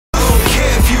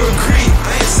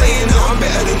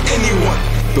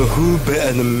But who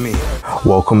better than me?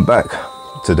 Welcome back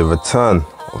to the return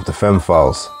of the Femme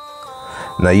Files.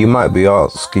 Now you might be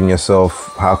asking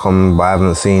yourself, how come I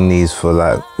haven't seen these for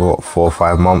like, what, 4 or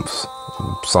 5 months?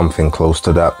 Something close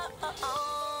to that.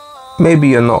 Maybe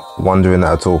you're not wondering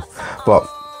that at all, but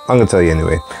I'm gonna tell you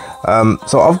anyway.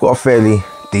 So I've got a fairly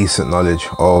decent knowledge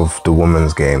of the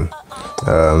women's game.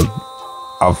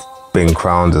 I've been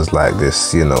crowned as like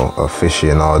this, you know,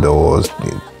 aficionado or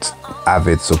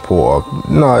avid supporter.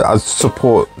 No, I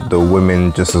support the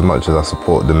women just as much as I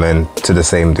support the men to the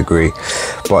same degree.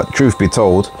 But truth be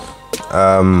told,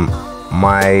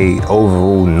 my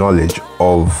overall knowledge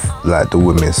of like the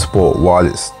women's sport, while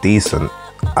it's decent,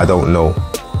 I don't know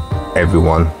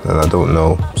everyone and I don't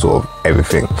know sort of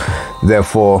everything.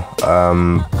 Therefore,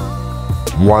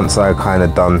 once I kind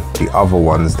of done the other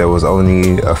ones, there was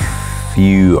only a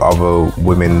few other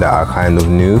women that I kind of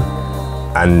knew,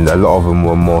 and a lot of them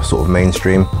were more sort of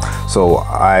mainstream, so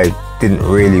I didn't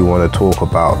really want to talk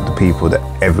about the people that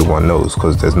everyone knows,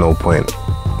 because there's no point,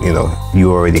 you know, you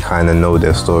already kind of know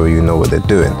their story, you know what they're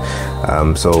doing.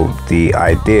 So the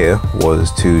idea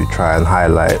was to try and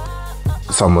highlight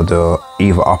some of the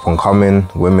either up and coming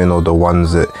women or the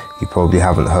ones that you probably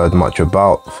haven't heard much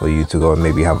about, for you to go and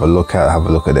maybe have a look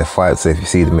at their fights. So if you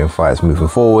see them in fights moving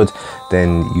forward,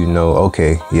 then you know,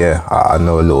 okay, yeah, I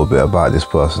know a little bit about this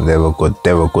person. They're a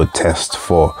good test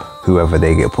for whoever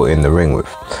they get put in the ring with.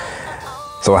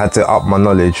 So I had to up my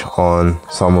knowledge on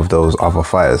some of those other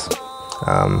fighters.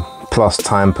 Plus,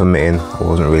 time permitting, I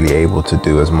wasn't really able to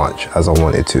do as much as I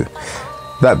wanted to.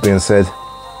 That being said,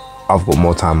 I've got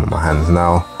more time on my hands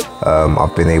now.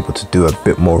 I've been able to do a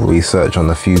bit more research on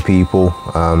a few people.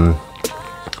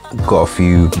 Got a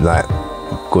few like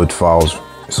good files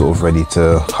sort of ready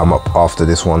to come up after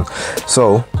this one.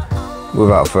 So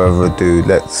without further ado,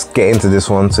 let's get into this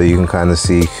one so you can kind of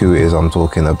see who it is I'm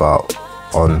talking about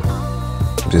on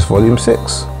this volume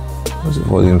 6. Or is it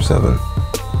volume 7?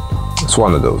 It's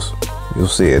one of those. You'll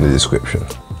see it in the description.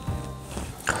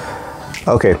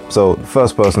 Okay, so the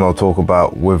first person I'll talk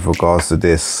about with regards to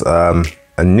this,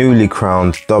 a newly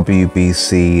crowned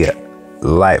WBC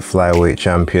light flyweight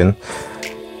champion,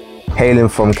 hailing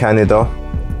from Canada,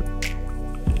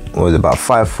 was about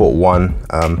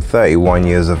 5'1", 31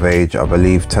 years of age, I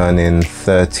believe, turning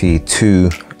 32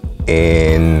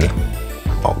 in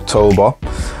October,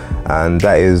 and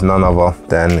that is none other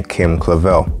than Kim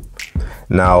Clavel.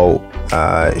 Now,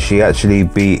 she actually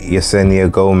beat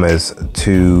Yesenia Gomez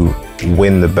to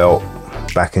win the belt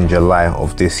back in July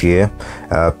of this year.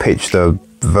 Pitched a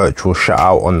virtual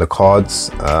shutout on the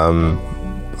cards.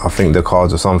 I think the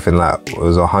cards were something like, it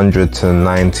was 100 to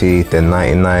 90, then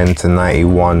 99 to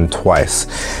 91 twice.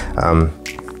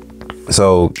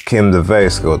 So Kim's a very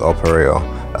skilled operator,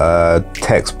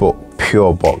 textbook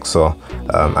pure boxer.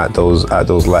 At those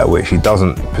lightweights, she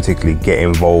doesn't particularly get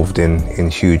involved in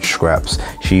huge scraps.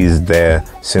 She's there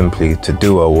simply to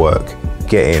do her work,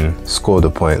 get in, score the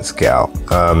points, get out.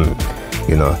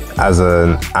 You know, as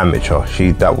an amateur,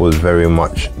 that was very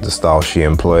much the style she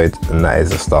employed, and that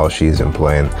is the style she's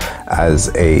employing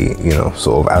as a, you know,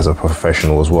 sort of as a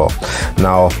professional as well.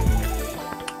 Now,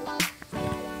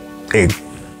 I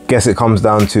guess it comes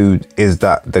down to, is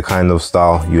that the kind of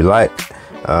style you like?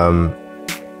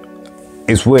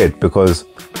 It's weird because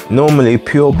normally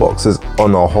pure boxers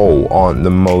on a whole aren't the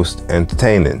most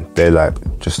entertaining. They're like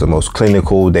just the most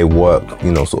clinical. They work,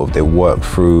 you know, sort of they work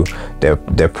through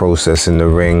their process in the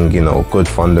ring, you know, good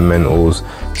fundamentals,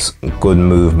 good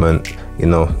movement, you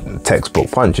know,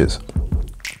 textbook punches.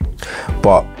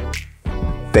 But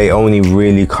they only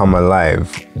really come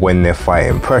alive when they're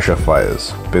fighting pressure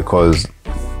fighters, because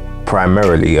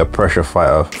primarily a pressure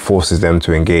fighter forces them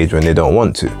to engage when they don't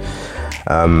want to.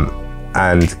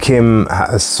 And Kim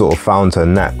has sort of found her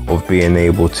knack of being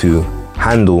able to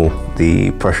handle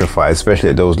the pressure fight,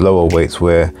 especially at those lower weights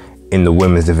where in the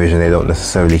women's division they don't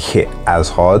necessarily hit as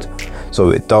hard. So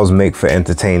it does make for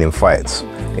entertaining fights.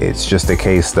 It's just a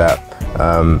case that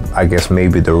I guess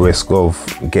maybe the risk of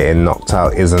getting knocked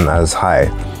out isn't as high,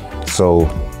 so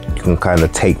you can kind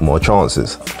of take more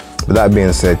chances. But that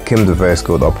being said, Kim's a very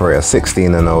skilled operator,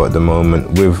 16-0 at the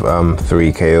moment with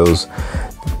 3 KOs.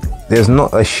 There's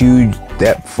not a huge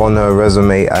depth on her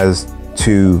resume as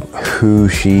to who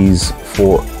she's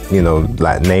fought, you know,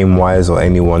 like name-wise, or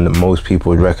anyone that most people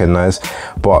would recognize.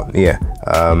 But yeah,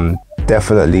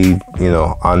 definitely, you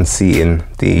know, unseating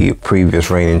the previous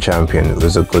reigning champion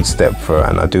was a good step for her,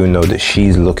 and I do know that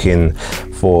she's looking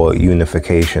for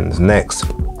unifications next.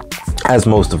 as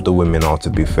most of the women are, to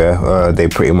be fair. They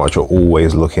pretty much are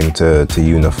always looking to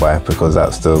unify, because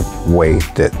that's the way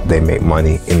that they make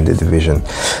money in the division.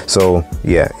 So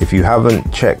yeah, if you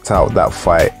haven't checked out that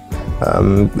fight,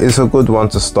 it's a good one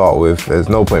to start with. There's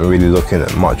no point really looking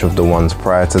at much of the ones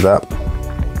prior to that.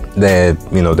 They're,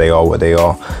 you know, they are what they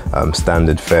are,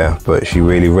 standard fare, but she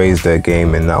really raised their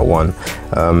game in that one.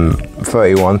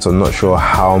 31, so I'm not sure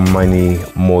how many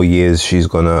more years she's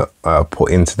gonna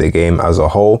put into the game as a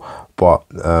whole, but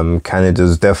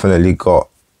Canada's definitely got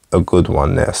a good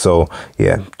one there. So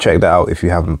yeah, check that out if you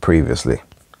haven't previously.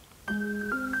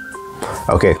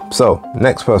 Okay, so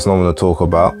next person I want to talk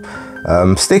about,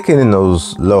 sticking in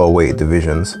those lower weight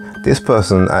divisions, this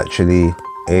person actually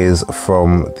is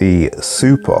from the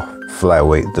super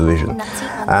flyweight division,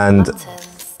 and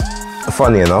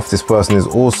funny enough, this person is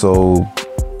also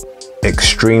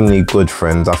extremely good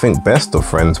friends, I think best of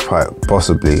friends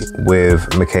possibly,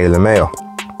 with Michaela Mayer.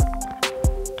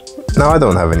 Now, I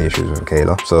don't have any issues with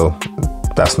Michaela, so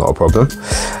that's not a problem.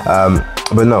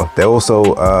 But no, they're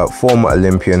also former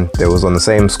Olympian. They was on the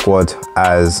same squad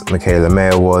as Michaela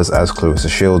Mayer was, as Clarissa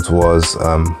Shields was,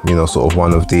 you know, sort of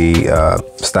one of the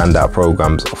standout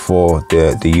programs for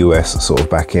the US sort of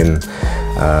back in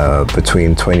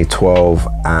between 2012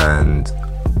 and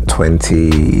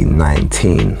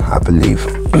 2019, I believe.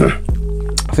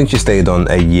 I think she stayed on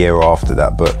a year after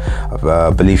that, but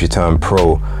I believe she turned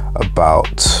pro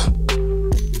about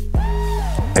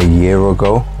a year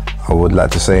ago, I would like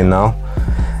to say now.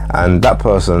 And that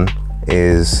person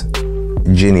is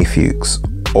Ginny Fuchs,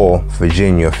 or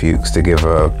Virginia Fuchs to give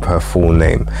her her full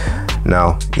name.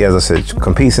 Now, yeah, as I said, she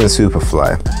competes in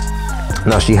Superfly.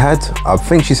 Now, I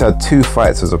think she's had 2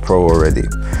 fights as a pro already.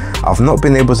 I've not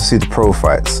been able to see the pro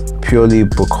fights purely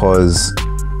because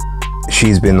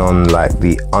she's been on like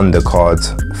the undercard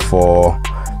for,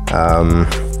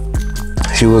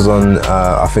 she was on,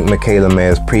 I think, Michaela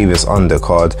Mayer's previous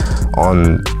undercard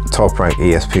on Top Rank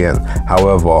ESPN.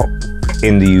 However,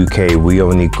 in the UK, we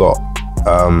only got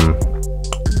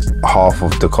half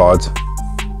of the card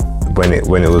when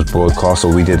it was broadcast, so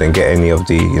we didn't get any of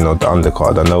the, you know, the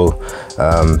undercard. I know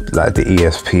like the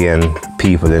ESPN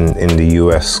people in the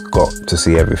US got to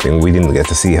see everything. We didn't get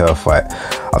to see her fight.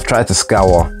 I've tried to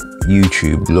scour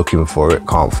YouTube looking for it,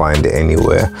 can't find it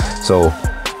anywhere. So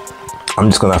I'm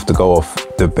just gonna have to go off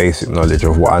the basic knowledge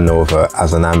of what I know of her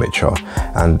as an amateur.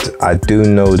 And I do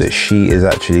know that she is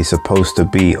actually supposed to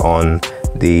be on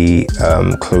the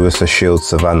Clarissa Shields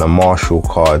Savannah Marshall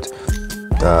card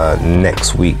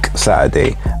next week,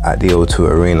 Saturday, at the O2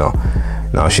 Arena.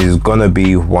 Now, she's gonna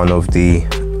be one of the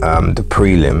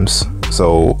prelims,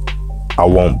 so I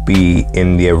won't be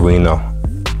in the arena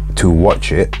to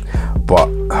watch it, but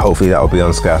hopefully that will be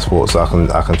on Sky Sports, so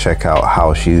I can check out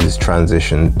how she's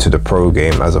transitioned to the pro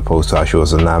game as opposed to how she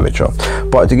was an amateur.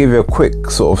 But to give you a quick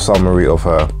sort of summary of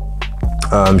her,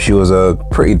 she was a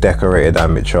pretty decorated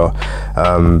amateur,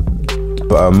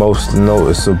 but her most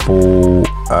noticeable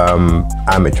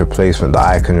amateur placement that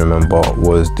I can remember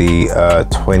was the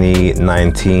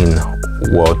 2019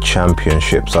 World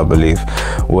Championships, I believe,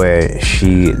 where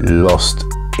she lost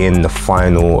in the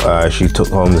final. She took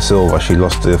home the silver. She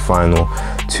lost the final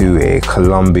to a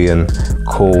Colombian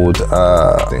called,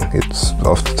 I think it's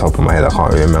off the top of my head, I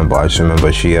can't really remember. I just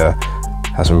remember she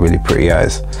has some really pretty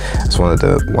eyes. It's one of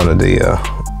the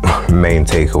main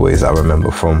takeaways I remember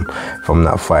from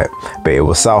that fight. But it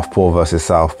was Southpaw versus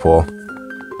Southpaw.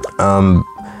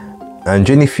 And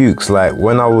Ginny Fuchs, like,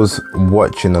 when I was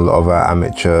watching a lot of her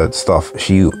amateur stuff,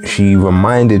 she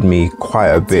reminded me quite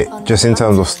a bit, just in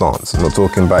terms of stance. I'm not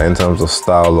talking about in terms of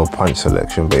style or punch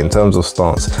selection, but in terms of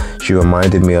stance, she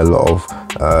reminded me a lot of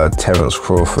Terence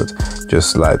Crawford,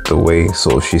 just like the way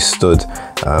sort of she stood,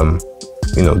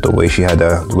 you know, the way she had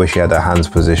her hands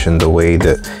positioned, the way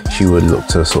that she would look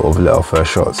to sort of let off her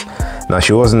shots. Now,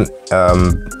 she wasn't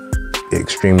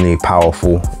extremely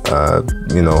powerful,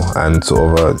 you know, and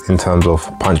sort of in terms of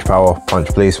punch power, punch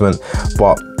placement,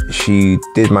 but she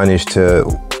did manage to,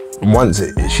 once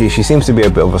she seems to be a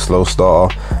bit of a slow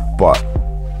starter, but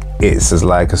it's as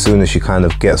soon as she kind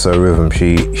of gets her rhythm,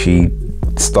 she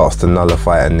starts to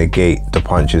nullify and negate the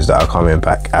punches that are coming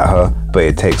back at her, but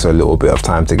it takes her a little bit of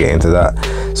time to get into that.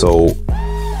 So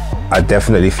I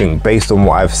definitely think, based on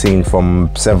what I've seen from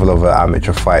several of her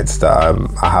amateur fights that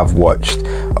I have watched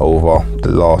over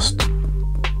the last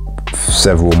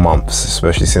several months,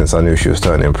 especially since I knew she was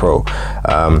turning pro,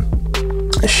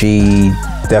 she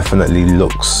definitely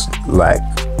looks like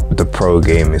the pro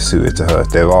game is suited to her.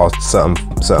 There are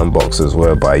certain boxers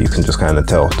whereby you can just kind of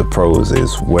tell the pros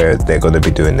is where they're going to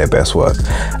be doing their best work,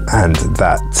 and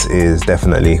that is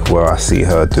definitely where I see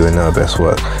her doing her best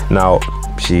work. Now,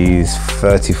 She's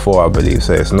 34, I believe,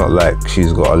 so it's not like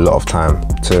she's got a lot of time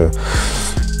to,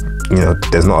 you know,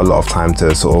 there's not a lot of time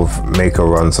to sort of make a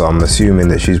run. So I'm assuming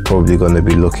that she's probably going to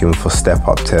be looking for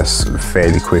step-up tests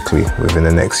fairly quickly within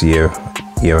the next year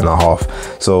and a half.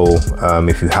 So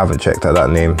if you haven't checked out that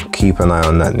name, keep an eye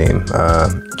on that name.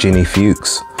 Ginny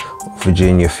Fuchs,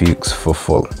 Virginia Fuchs for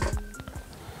full.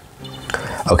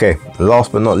 Okay,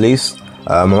 last but not least,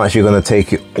 I'm actually going to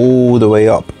take it all the way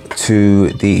up to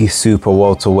the super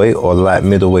welterweight or light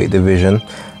middleweight division,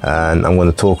 and I'm going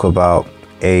to talk about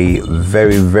a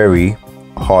very, very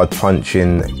hard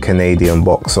punching Canadian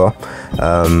boxer,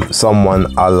 someone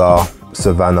a la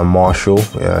Savannah Marshall,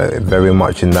 very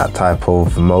much in that type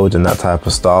of mode and that type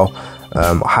of style.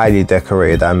 Highly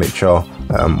decorated amateur,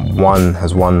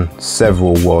 has won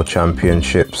several world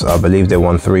championships. I believe they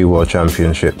won 3 world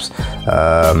championships,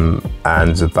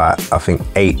 and about, I think,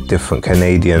 8 different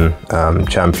Canadian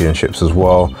championships as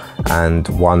well, and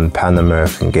 1 Pan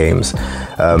American Games.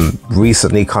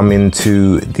 Recently come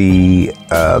into the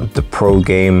pro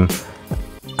game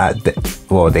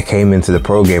they came into the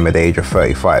pro game at the age of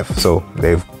 35, so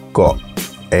they've got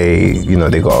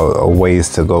a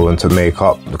ways to go and to make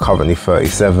up. They're currently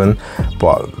 37,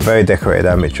 but very decorated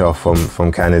amateur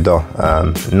from Canada,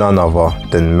 none other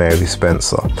than Mary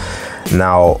Spencer.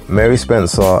 Now, Mary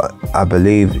Spencer, I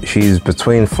believe she's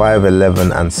between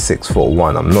 5'11" and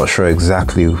 6'1". I'm not sure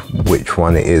exactly which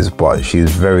one it is, but she's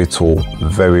very tall,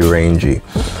 very rangy.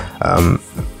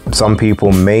 Some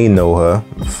people may know her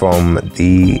from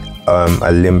the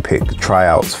Olympic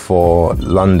tryouts for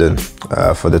London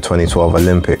for the 2012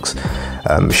 Olympics.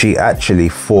 She actually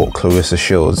fought Clarissa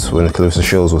Shields when Clarissa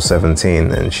Shields was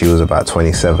 17 and she was about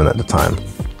 27 at the time.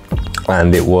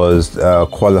 And it was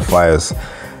qualifiers.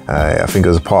 I think it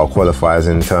was a part of qualifiers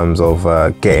in terms of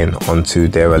getting onto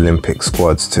their Olympic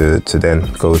squads to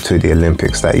then go to the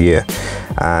Olympics that year.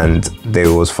 And they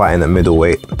was fighting at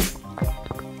middleweight.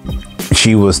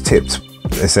 She was tipped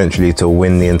essentially to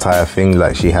win the entire thing.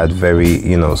 Like, she had very,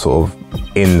 sort of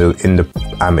in the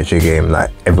amateur game,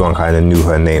 like everyone kind of knew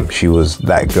her name. She was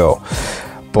that girl.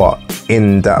 But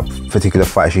in that particular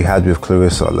fight she had with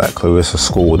Clarissa, like, Clarissa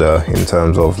schooled her in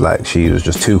terms of, like, she was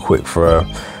just too quick for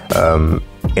her.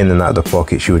 In and out of the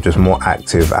pocket, she was just more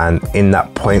active, and in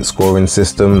that point scoring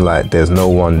system, like, there's no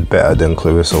one better than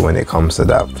Clarissa when it comes to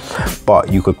that.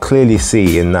 But you could clearly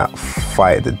see in that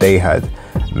fight that they had,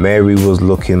 Mary was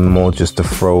looking more just to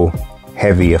throw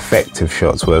heavy effective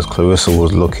shots, whereas Clarissa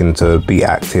was looking to be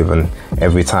active, and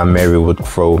every time Mary would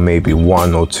throw maybe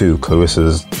 1 or 2,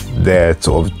 Clarissa's there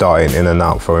sort of darting in and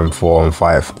out, throwing 4 and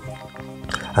 5.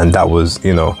 And that was,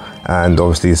 and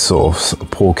obviously sort of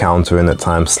pull countering at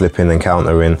times, slipping and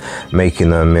countering,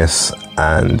 making her miss,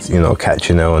 and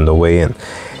catching her on the way in.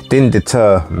 Didn't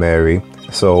deter Mary.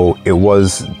 So it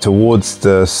was towards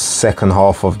the second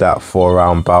half of that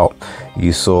 4-round bout,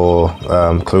 you saw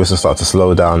Clarissa start to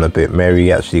slow down a bit.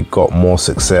 Mary actually got more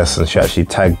success, and she actually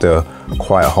tagged her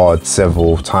quite hard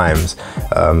several times,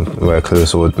 where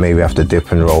Clarissa would maybe have to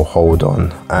dip and roll, hold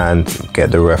on, and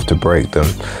get the ref to break them,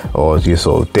 or you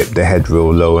sort of dip the head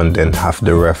real low and then have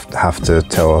the ref to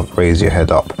tell her, raise your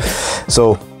head up.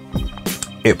 So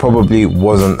it probably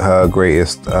wasn't her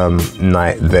greatest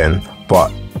night then, but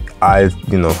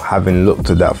having looked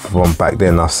at that from back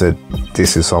then, I said,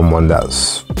 this is someone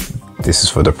this is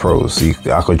for the pros.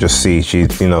 I could just see she,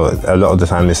 a lot of the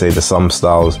time they say that some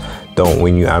styles don't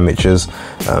win you amateurs.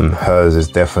 Hers is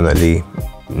definitely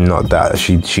not that.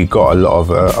 She got a lot of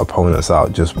her opponents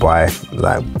out just by,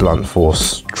 like, blunt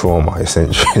force trauma,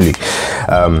 essentially.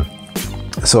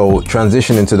 So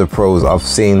transitioning to the pros, I've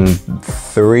seen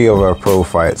 3 of her pro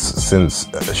fights since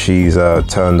she's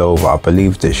turned over. I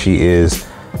believe that she is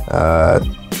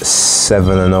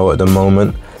 7-0 at the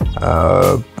moment,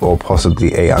 or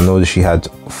possibly 8. I know that she's on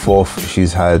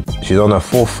her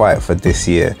 4th fight for this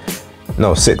year.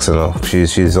 No, 6-0.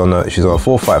 She's on a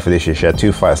 4th fight for this year. She had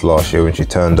 2 fights last year when she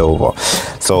turned over.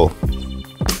 So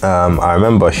I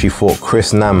remember she fought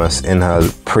Chris Namas in her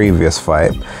previous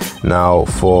fight. Now,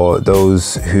 for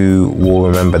those who will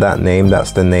remember that name,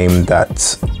 that's the name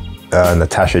that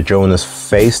Natasha Jonas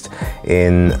faced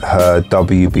in her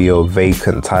WBO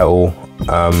vacant title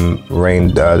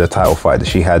reign, the title fight that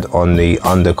she had on the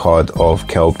undercard of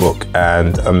Kell Brook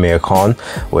and Amir Khan,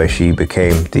 where she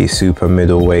became the super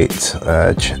middleweight,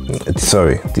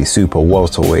 the super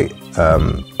welterweight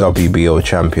WBO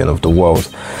champion of the world.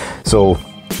 So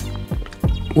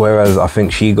Whereas I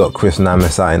think she got Chris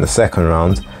Namis out in the second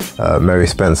round, Mary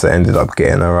Spencer ended up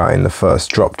getting her out in the first,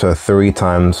 dropped her 3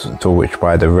 times, to which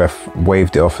by the ref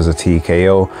waved it off as a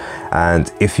TKO.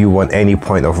 And if you want any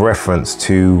point of reference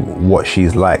to what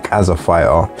she's like as a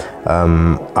fighter,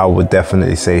 I would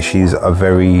definitely say she's a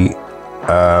very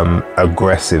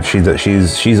aggressive.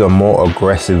 She's a more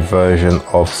aggressive version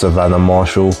of Savannah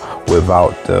Marshall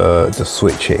without the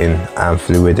switch hitting and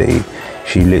fluidity.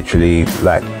 She literally,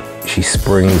 like, she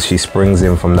springs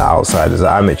in from the outside. As an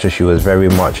amateur, she was very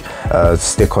much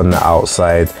stick on the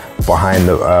outside, behind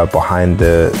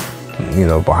the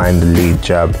lead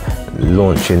jab,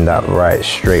 launching that right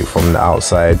straight from the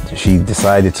outside. She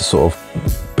decided to sort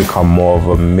of become more of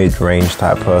a mid-range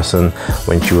type person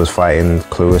when she was fighting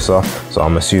Clarissa. So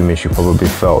I'm assuming she probably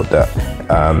felt that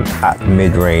at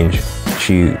mid-range,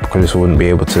 Clarissa wouldn't be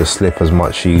able to slip as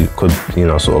much. She could,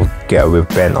 sort of get her with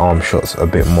bent arm shots a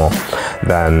bit more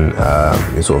than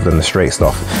than the straight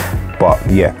stuff. But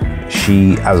yeah,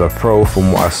 she, as a pro,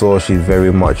 from what I saw, she's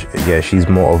very much, she's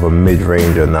more of a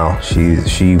mid-ranger now.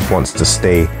 She wants to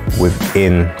stay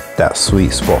within that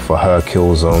sweet spot for her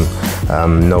kill zone,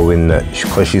 knowing that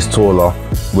because she's taller,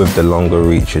 with the longer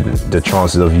reach, the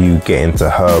chances of you getting to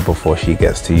her before she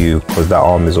gets to you, because that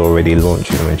arm is already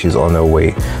launching when she's on her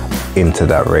way into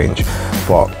that range.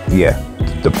 But yeah,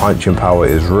 the punching power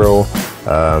is real,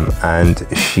 and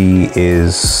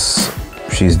she's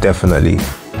definitely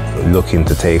looking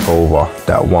to take over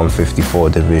that 154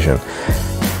 division.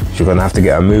 She's gonna have to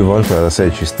get a move on, because as I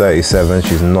said, she's 37,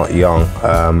 she's not young.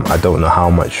 I don't know how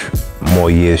much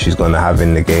more years she's gonna have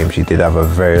in the game. She did have a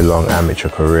very long amateur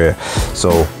career,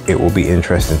 so it will be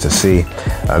interesting to see.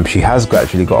 She has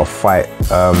actually got a fight.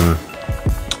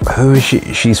 Who is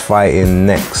she's fighting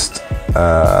next?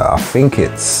 I think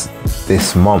it's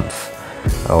this month,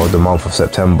 or the month of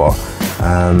September.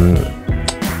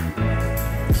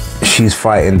 She's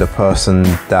fighting the person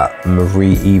that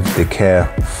Marie-Eve Decaire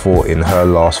fought in her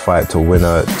last fight to win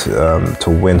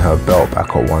her belt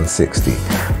back at 160.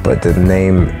 But the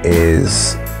name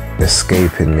is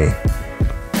escaping me.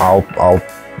 I'll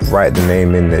write the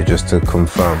name in there just to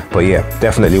confirm. But yeah,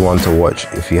 definitely one to watch.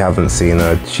 If you haven't seen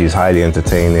her, she's highly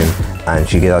entertaining, and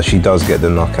she does get the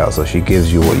knockout, so she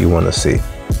gives you what you want to see.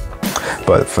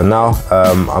 But for now,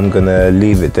 I'm gonna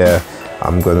leave it there.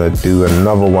 I'm gonna do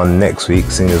another one next week,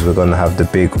 seeing as we're gonna have the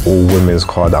big all women's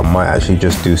card. I might actually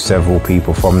just do several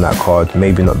people from that card,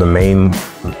 maybe not the main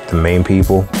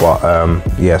people, but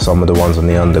yeah, some of the ones on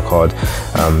the undercard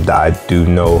that I do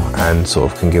know and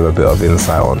sort of can give a bit of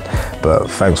insight on. But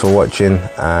thanks for watching,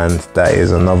 and that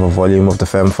is another volume of the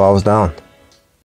Femme Files down.